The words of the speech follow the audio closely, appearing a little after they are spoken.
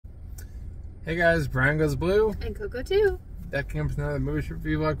Hey guys, Brian Goes Blue. And Coco too. That came with another movie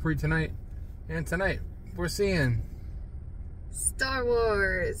review vlog for you tonight. And tonight, we're seeing Star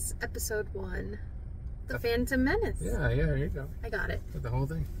Wars Episode 1. The Phantom Menace. Yeah, there you go. I got it. With the whole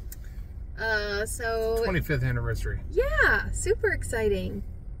thing. So 25th anniversary. Yeah, super exciting.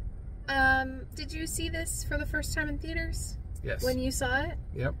 Did you see this for the first time in theaters? Yes. When you saw it?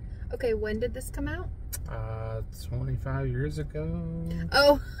 Yep. Okay, when did this come out? 25 years ago.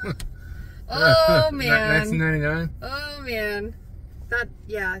 Oh. Oh, man. 1999? Oh, man.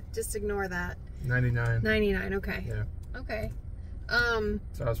 Just ignore that. 99. 99, okay. Yeah. Okay.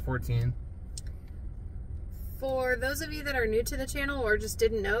 So I was 14. For those of you that are new to the channel or just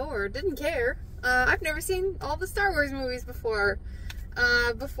didn't know or didn't care, I've never seen all the Star Wars movies before.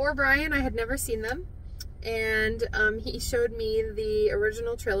 Before Brian, I had never seen them. And he showed me the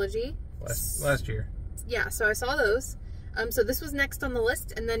original trilogy. Last year. Yeah, so I saw those. So this was next on the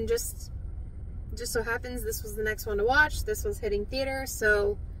list, and then just so happens this was the next one to watch. This was hitting theater,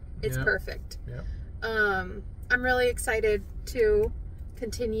 so it's perfect. Yep. I'm really excited to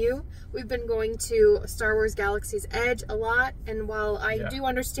continue. We've been going to Star Wars Galaxy's Edge a lot, and while I do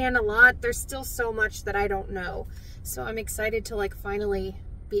understand a lot, there's still so much that I don't know. So I'm excited to like finally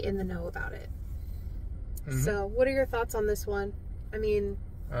be in the know about it. So what are your thoughts on this one? I mean,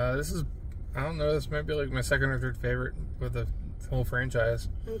 this is, I don't know, this might be like my second or third favorite with the whole franchise.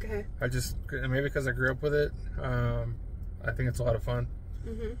 Okay. Maybe because I grew up with it, I think it's a lot of fun.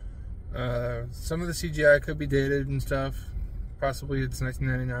 Some of the CGI could be dated and stuff. Possibly it's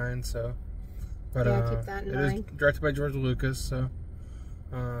 1999, so. But yeah, keep that in mind. It is directed by George Lucas, so.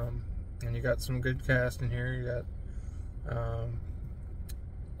 And you got some good cast in here. You got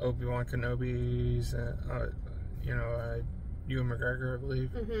Obi-Wan Kenobi's, Ewan McGregor, I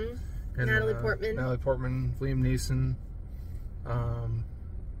believe. And Natalie Portman. Natalie Portman, Liam Neeson.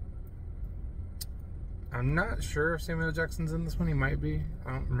 I'm not sure if Samuel L. Jackson's in this one. He might be.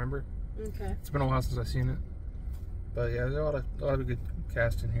 I don't remember. Okay. It's been a while since I've seen it. But yeah, there's a lot of good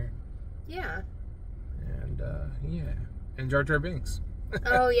cast in here. Yeah. And and Jar Jar Binks.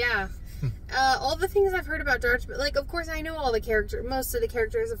 Oh yeah. All the things I've heard about Jar Jar, like of course I know all the characters, most of the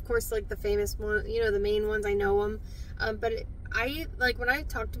characters, of course, like the famous one, the main ones, I know them. But I like when I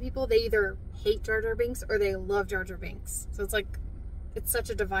talk to people, they either hate Jar Jar Binks or they love Jar Jar Binks. So it's like, it's such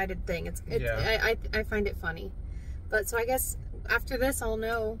a divided thing. I find it funny. But so I guess after this, I'll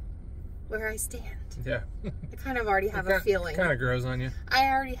know where I stand. Yeah. I kind of already have a feeling. Kind of grows on you. I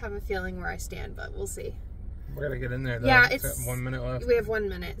already have a feeling where I stand, but we'll see. We're gonna get in there though. Yeah, it's got 1 minute left. We have 1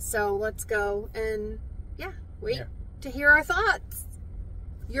 minute, so let's go and wait to hear our thoughts.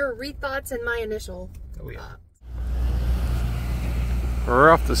 Your re-thoughts and my initial thoughts.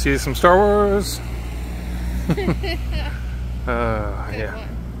 We're off to see some Star Wars. Yeah.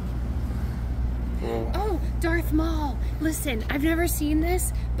 Cool. Oh, Darth Maul. Listen, I've never seen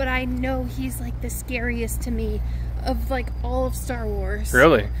this, but I know he's like the scariest to me of like all of Star Wars.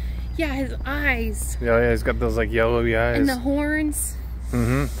 Really? Yeah, his eyes. Yeah, he's got those like yellowy eyes. And the horns.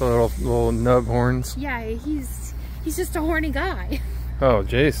 The little nub horns. Yeah, he's just a horny guy. Oh,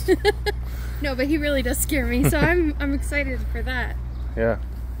 jeez. No, but he really does scare me, so I'm excited for that. Yeah.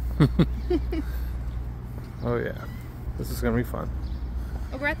 Oh yeah. This is gonna be fun.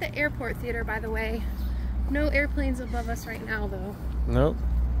 Oh, we're at the airport theater, by the way. No airplanes above us right now, though. Nope.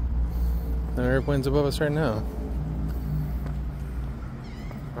 No airplanes above us right now.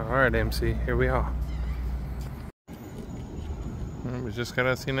 Alright, MC, here we are. We just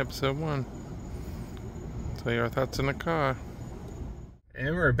got seen episode 1. Tell you our thoughts in the car.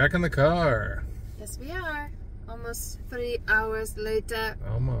 And we're back in the car. Yes, we are. Almost 3 hours later.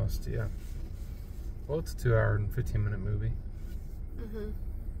 Almost, yeah. Well, it's a 2 hour and 15-minute movie.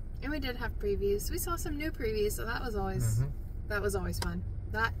 And we did have previews. We saw some new previews, so that was always that was always fun.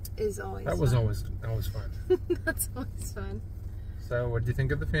 That is always fun. always fun. That's always fun. So, what did you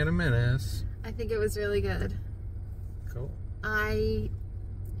think of the Phantom Menace? I think it was really good. Cool.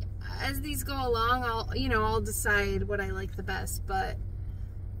 As these go along, I'll decide what I like the best, but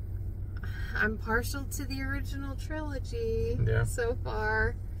I'm partial to the original trilogy so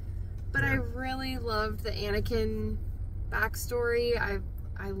far. But I really loved the Anakin backstory.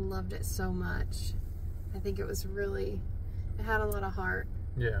 I loved it so much. I think it was it had a lot of heart.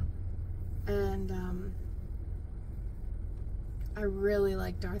 Yeah. And I really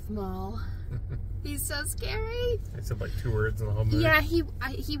like Darth Maul. He's so scary. I said like 2 words in the whole movie. Yeah,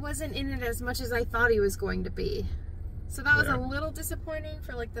 he wasn't in it as much as I thought he was going to be. So that was a little disappointing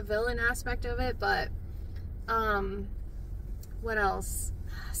for like the villain aspect of it, but what else?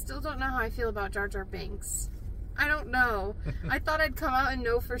 Still don't know how I feel about Jar Jar Binks. I don't know. I thought I'd come out and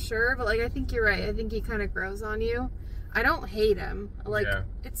know for sure, but like I think you're right. I think he kind of grows on you. I don't hate him. Like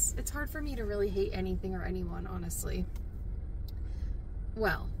it's hard for me to really hate anything or anyone, honestly.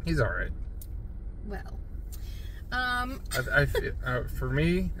 Well, he's all right. Well, for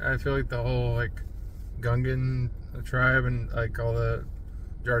me, I feel like the whole like Gungan tribe and like all the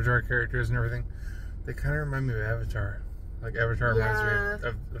Jar Jar characters and everything, they kind of remind me of Avatar. Like Avatar reminds me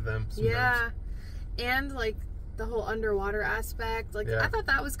of them sometimes. Yeah, and like the whole underwater aspect. Like I thought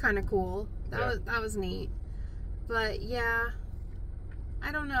that was kind of cool. That was neat. But yeah,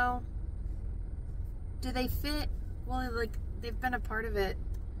 I don't know. Do they fit? Well, like they've been a part of it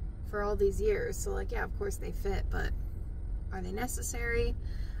for all these years, so like yeah, of course they fit. But are they necessary?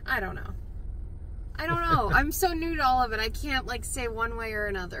 I don't know. I'm so new to all of it. I can't like say one way or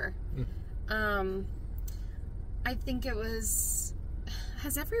another. I think it was.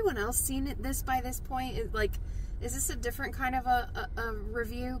 Has everyone else seen this by this point? Is this a different kind of a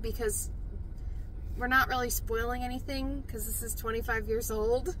review? Because we're not really spoiling anything because this is 25 years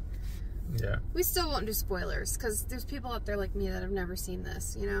old. Yeah. We still won't do spoilers because there's people out there like me that have never seen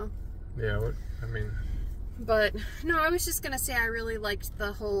this, you know? Yeah, But, no, I was just going to say I really liked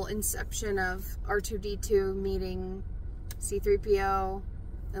the whole inception of R2-D2 meeting C-3PO,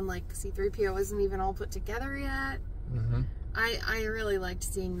 and, like, C-3PO isn't even all put together yet. Mm-hmm. I really liked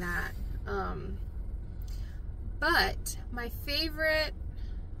seeing that. But my favorite...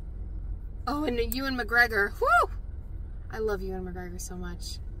 Oh, and Ewan McGregor. Whew! I love Ewan McGregor so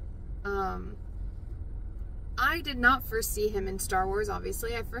much. I did not first see him in Star Wars,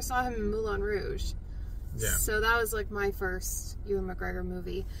 obviously. I first saw him in Moulin Rouge. Yeah. So that was like my first Ewan McGregor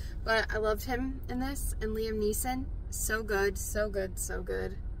movie. But I loved him in this, and Liam Neeson. So good, so good, so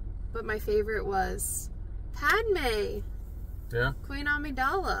good. But my favorite was Padme. Yeah. Queen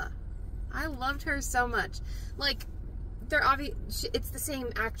Amidala. I loved her so much. Like, it's the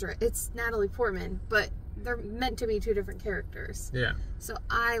same actress. It's Natalie Portman, but they're meant to be two different characters. Yeah. So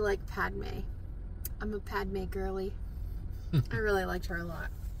I like Padme. I'm a Padme girly. I really liked her a lot.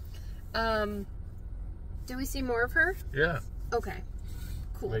 Do we see more of her? Yeah. Okay.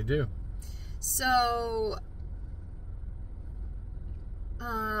 Cool. They do. So,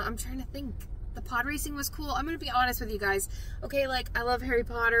 I'm trying to think. The pod racing was cool. I'm going to be honest with you guys. Okay, like, I love Harry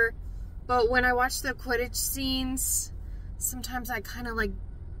Potter, but when I watch the Quidditch scenes, sometimes I kind of, like,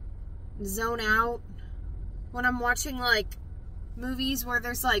 zone out. When I'm watching, like, movies where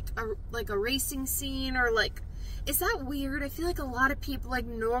there's, like a racing scene or, like, is that weird? I feel like a lot of people, like,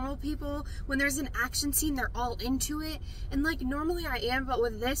 normal people, when there's an action scene, they're all into it. And, like, normally I am, but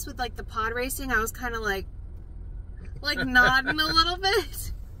with this, with, like, the pod racing, I was kind of, like nodding a little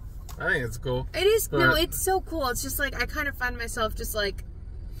bit. I think it's cool. It is. But... No, it's so cool. It's just, like, I kind of find myself just, like,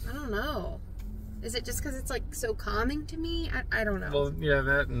 I don't know. Is it just because it's, like, so calming to me? I don't know. Well, yeah,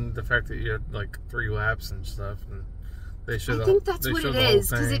 that and the fact that you had, like, 3 laps and stuff, and they show I think that's what it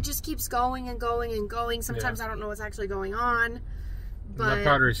is, because it just keeps going and going and going. Sometimes I don't know what's actually going on. But the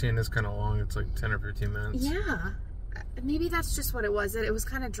pod racing is kind of long. It's like 10 or 15 minutes. Yeah. Maybe that's just what it was, that it was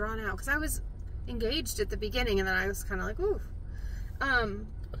kind of drawn out. Because I was engaged at the beginning, and then I was kind of like, ooh.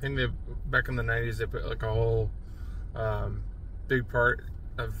 I think back in the 90s, they put like a whole big part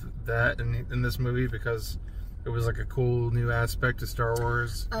of that in this movie because it was like a cool new aspect of Star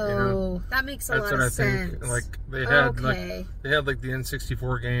Wars. Oh, you know? That makes a lot of sense. That's what I think. Like they had like the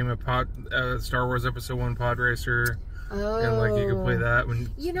N64 game, Star Wars Episode 1 Pod Racer. Oh. And like you could play that when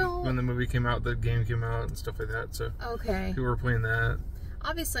the movie came out, the game came out and stuff like that. So people were playing that.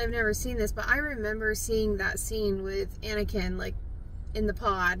 Obviously, I've never seen this, but I remember seeing that scene with Anakin, like, in the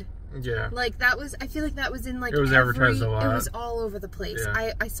pod. Yeah. Like, that was, I feel like that was in, like, it was advertised a lot. It was all over the place.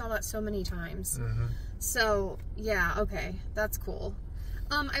 Yeah. I saw that so many times. Mm-hmm. So, yeah, okay. That's cool.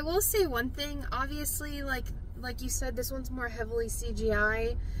 I will say one thing. Obviously, like you said, this one's more heavily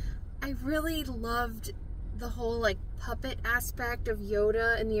CGI. I really loved the whole, like, puppet aspect of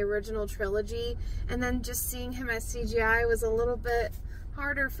Yoda in the original trilogy. And then just seeing him as CGI was a little bit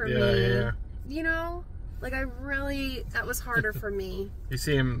harder for me. Yeah. You know? Like, that was harder for me. You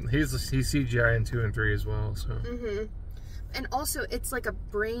see him, he's CGI in 2 and 3 as well, so. Mm-hmm. And also, it's like a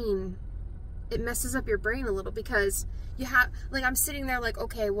brain, it messes up your brain a little because you have, like, I'm sitting there like,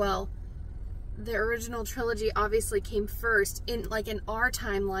 okay, well, the original trilogy obviously came first in our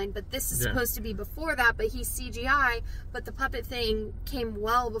timeline, but this is supposed to be before that, but he's CGI, but the puppet thing came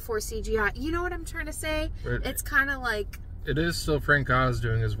well before CGI. You know what I'm trying to say? It's kind of like... It is still Frank Oz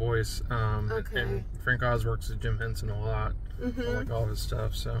doing his voice. Okay. And Frank Oz works with Jim Henson a lot. Mm-hmm. I like all of his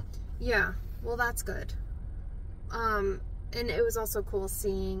stuff, so. Yeah. Well, that's good. And it was also cool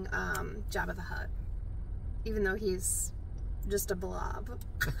seeing Jabba the Hutt. even though he's just a blob.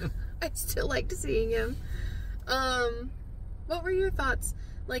 I still liked seeing him. What were your thoughts,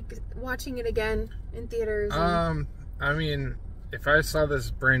 like, watching it again in theaters? I mean, if I saw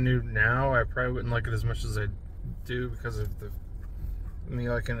this brand new now, I probably wouldn't like it as much as I do because of me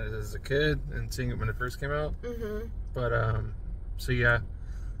liking it as a kid and seeing it when it first came out. Mm-hmm. But, so yeah,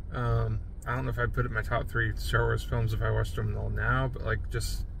 I don't know if I'd put it in my top 3 Star Wars films if I watched them all now, but, like,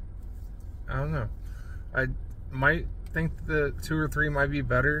 just, I don't know. I might think the 2 or 3 might be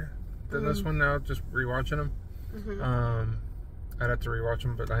better than this one now, just rewatching them. Mm-hmm. I'd have to rewatch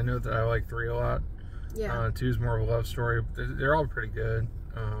them, but I know that I like 3 a lot. Yeah. 2's more of a love story. They're all pretty good.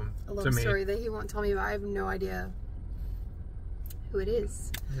 A love story that he won't tell me about. I have no idea who it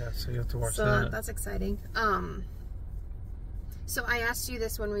is. Yeah, so you have to watch that. So that's exciting. So I asked you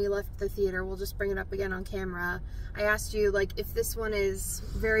this when we left the theater. We'll just bring it up again on camera. I asked you, like, if this one is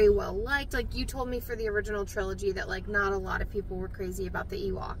very well liked. Like, you told me for the original trilogy that, like, not a lot of people were crazy about the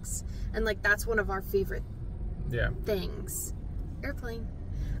Ewoks. And, like, that's one of our favorite things. Airplane.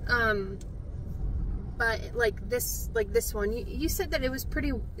 But, like, this one, you said that it was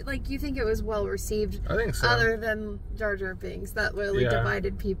pretty, like, you think it was well received. I think so. Other than Jar Jar Binks. That really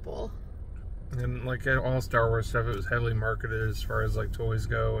divided people. And, like, all Star Wars stuff, it was heavily marketed as far as, like, toys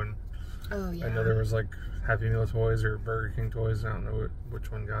go. And I know there was, like, Happy Meal toys or Burger King toys. I don't know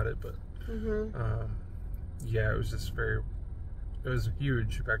which one got it, but yeah, it was just it was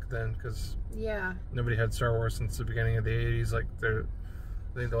huge back then because nobody had Star Wars since the beginning of the 80s. Like, I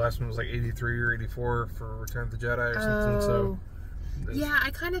think the last one was like 83 or 84 for Return of the Jedi or something. So yeah, I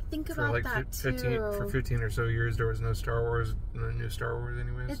kind of think about like that 15, too. For 15 or so years, there was no Star Wars, no new Star Wars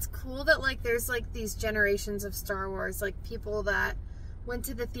anyways. It's cool that, like, there's, like, these generations of Star Wars, like, people that went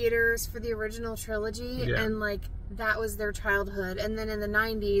to the theaters for the original trilogy and, like, that was their childhood. And then in the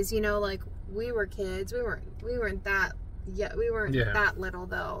 90s, you know, like, we were kids. We weren't that yet. We weren't that little,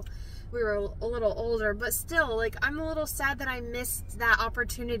 though. We were a little older, but still, like, I'm a little sad that I missed that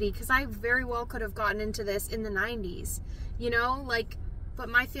opportunity because I very well could have gotten into this in the 90s, you know, like, but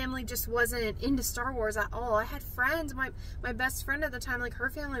my family just wasn't into Star Wars at all. I had friends, my best friend at the time, like, her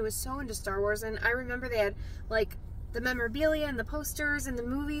family was so into Star Wars, and I remember they had, like, the memorabilia and the posters and the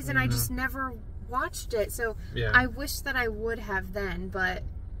movies, and I just never watched it, so I wish that I would have then, but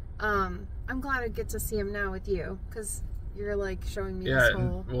I'm glad I get to see him now with you, because you're, like, showing me this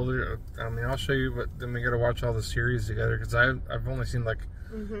whole... well, I mean, I'll show you, but then we gotta watch all the series together, because I've only seen, like,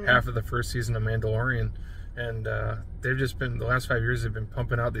 half of the first season of Mandalorian, and they've just been, the last 5 years, they've been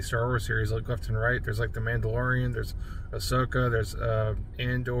pumping out these Star Wars series, like, left and right. There's, like, the Mandalorian, there's Ahsoka, there's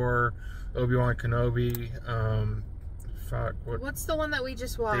Andor, Obi-Wan Kenobi, what's the one that we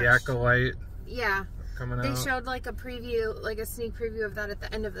just watched? The Acolyte. Yeah. Coming out. They showed, like, a preview, like a sneak preview of that at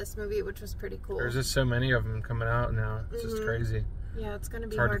the end of this movie, which was pretty cool. There's just so many of them coming out now. It's just crazy. Yeah, it's going to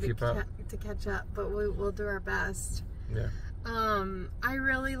be hard to catch up, but we'll do our best. Yeah. I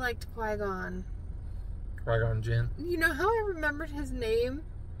really liked Qui-Gon. Qui-Gon Jinn. You know how I remembered his name?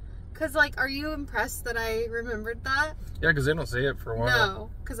 Because, like, are you impressed that I remembered that? Yeah, because they don't say it for a while. No,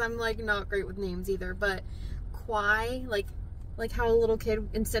 because I'm, like, not great with names either, but like how a little kid,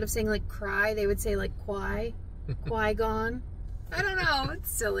 instead of saying, like, cry, they would say, like, Qui-Gon. I don't know.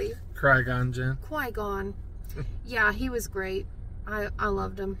 It's silly. Qui-Gon Jinn. Qui-Gon. Yeah, he was great. I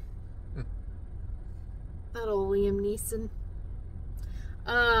loved him. That old Liam Neeson.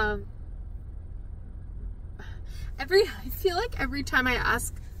 I feel like every time I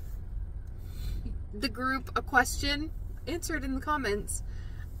ask the group a question, answered in the comments,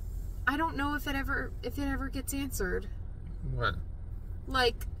 I don't know if it ever gets answered. What?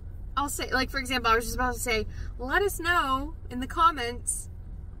 Like, I'll say, like, for example, I was just about to say, let us know in the comments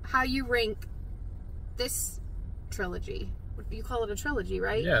how you rank this trilogy. You call it a trilogy,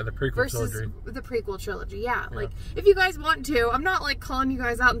 right? Yeah, the prequel versus trilogy. The prequel trilogy, yeah. Like, if you guys want to, I'm not, like, calling you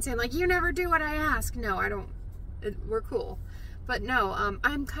guys out and saying, like, you never do what I ask. No, I don't. We're cool. But no,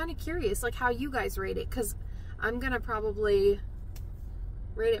 I'm kind of curious, like, how you guys rate it, because I'm going to probably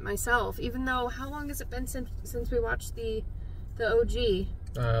rate it myself, even though, how long has it been since we watched the OG?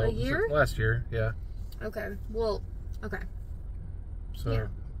 A year? Last year, yeah. Okay, well, okay. So,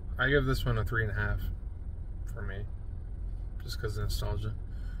 I give this one a 3.5 for me, just because of nostalgia.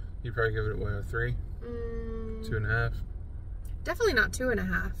 You probably give it, what, a 3? 2.5? Definitely not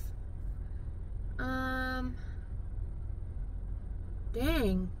 2.5.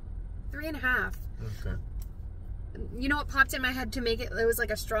 Dang. 3.5. Okay. You know what popped in my head to make it? It was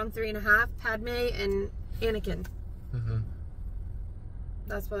like a strong 3.5. Padme and Anakin.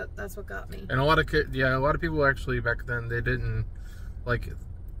 That's what got me. And a lot of people actually back then, they didn't like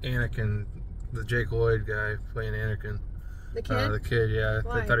Anakin the Jake Lloyd guy playing Anakin. The kid? The kid, yeah.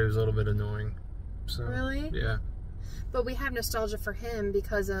 Why? I thought he was a little bit annoying. So, really? Yeah. But we have nostalgia for him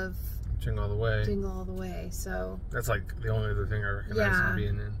because of Jingle All the Way. Jingle All the Way, so... That's like the only other thing I recognize him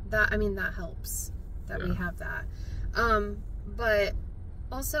being in. That helps that we have that. But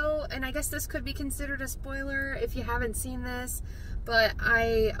also, and I guess this could be considered a spoiler if you haven't seen this, but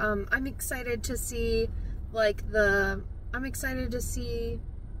I'm excited to see, I'm excited to see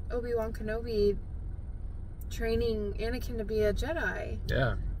Obi-Wan Kenobi training Anakin to be a Jedi.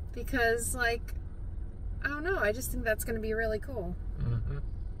 Yeah. Because, I don't know, I just think that's going to be really cool. Mm-hmm.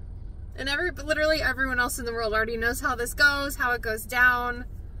 And literally everyone else in the world already knows how this goes, how it goes down,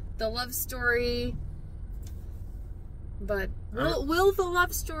 the love story. But will the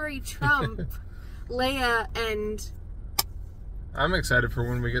love story trump Leia and... I'm excited for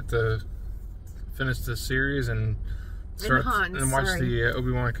when we get to finish this series and start and watch the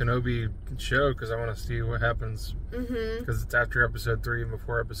Obi-Wan Kenobi show, because I want to see what happens. Because it's after episode 3 and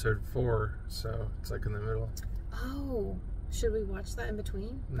before episode 4, so it's like in the middle. Oh, should we watch that in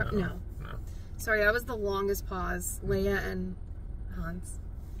between? No. Sorry, that was the longest pause. Leia and Hans.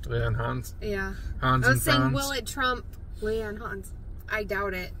 Leia and Hans? Yeah. Hans and Franz. I was saying, will it trump Leia and Hans? I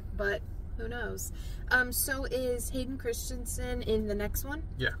doubt it, but who knows? So is Hayden Christensen in the next one?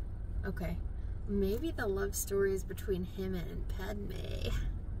 Yeah. Okay. Maybe the love story is between him and Padme.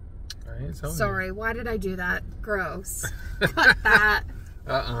 I ain't telling Sorry, you. why did I do that? Gross. Cut that.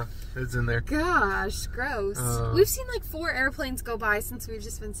 It's in there. Gosh, gross. We've seen 4 airplanes go by since we've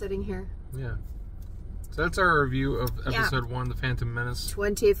just been sitting here. Yeah. So that's our review of episode 1, The Phantom Menace.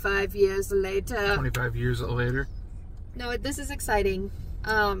 25 years later. 25 years later. No, this is exciting.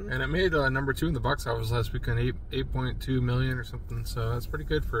 And it made number 2 in the box office last weekend, 8.2 million or something. So that's pretty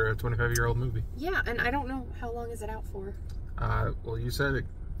good for a 25-year-old movie. Yeah, and I don't know how long is it out for. Well, you said it's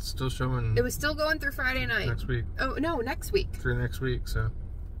still showing. It was still going through Friday night. Next week. Oh no, next week. Through next week. So.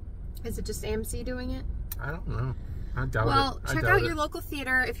 Is it just AMC doing it? I don't know. I doubt it. Well, check out your local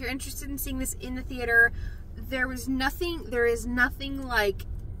theater if you're interested in seeing this in the theater. There is nothing like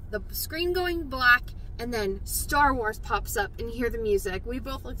the screen going black and then Star Wars pops up and you hear the music. We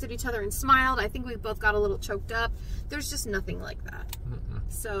both looked at each other and smiled. I think we both got a little choked up. There's just nothing like that.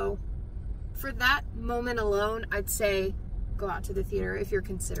 So for that moment alone, I'd say go out to the theater if you're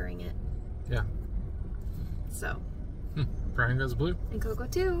considering it. Yeah. So. Brian Goes Blue. And Coco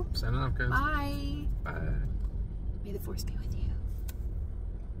too. Signing off, guys. Bye. Bye. May the Force be with you.